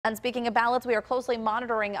And speaking of ballots, we are closely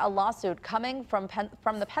monitoring a lawsuit coming from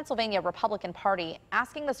the Pennsylvania Republican Party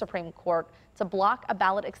asking the Supreme Court to block a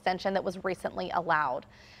ballot extension that was recently allowed.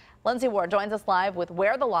 Lindsay joins us live with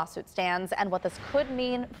where the lawsuit stands and what this could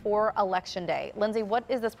mean for Election Day. Lindsay, what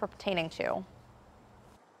is this pertaining to?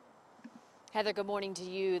 Heather, good morning to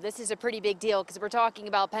you. This is a pretty big deal because we're talking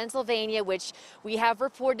about Pennsylvania, which we have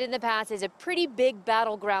reported in the past is a pretty big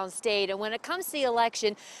battleground state. And when it comes to the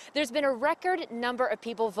election, there's been a record number of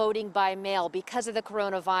people voting by mail because of the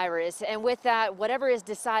coronavirus. And with that, whatever is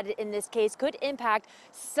decided in this case could impact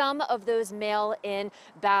some of those mail-in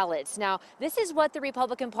ballots. Now, this is what the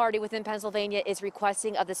Republican Party within Pennsylvania is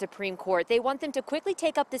requesting of the Supreme Court. They want them to quickly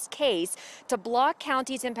take up this case to block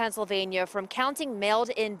counties in Pennsylvania from counting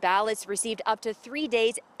mailed-in ballots received up to 3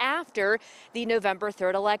 days after the November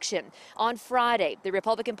 3rd election. On Friday, the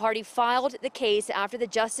Republican Party filed the case after the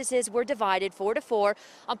justices were divided 4-4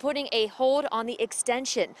 on putting a hold on the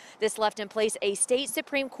extension. This left in place a state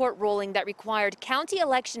Supreme Court ruling that required county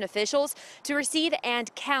election officials to receive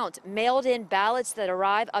and count mailed-in ballots that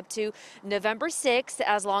arrive up to November 6th,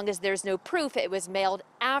 as long as there's no proof it was mailed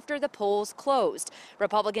after the polls closed.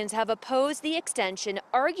 Republicans have opposed the extension,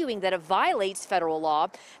 arguing that it violates federal law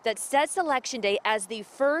that sets Election Day as the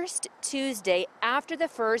first Tuesday after the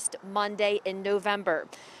first Monday in November.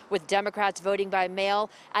 With Democrats voting by mail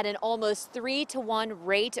at an almost 3-to-1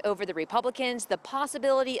 rate over the Republicans, the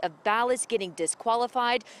possibility of ballots getting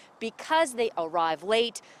disqualified because they arrive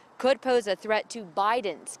late could pose a threat to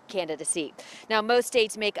Biden's candidacy. Now, most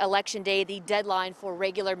states make Election Day the deadline for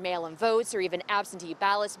regular mail-in votes or even absentee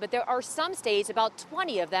ballots, but there are some states, about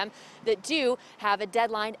 20 of them, that do have a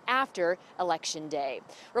deadline after Election Day.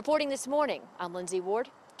 Reporting this morning, I'm Lindsay Ward,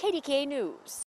 KDKA News.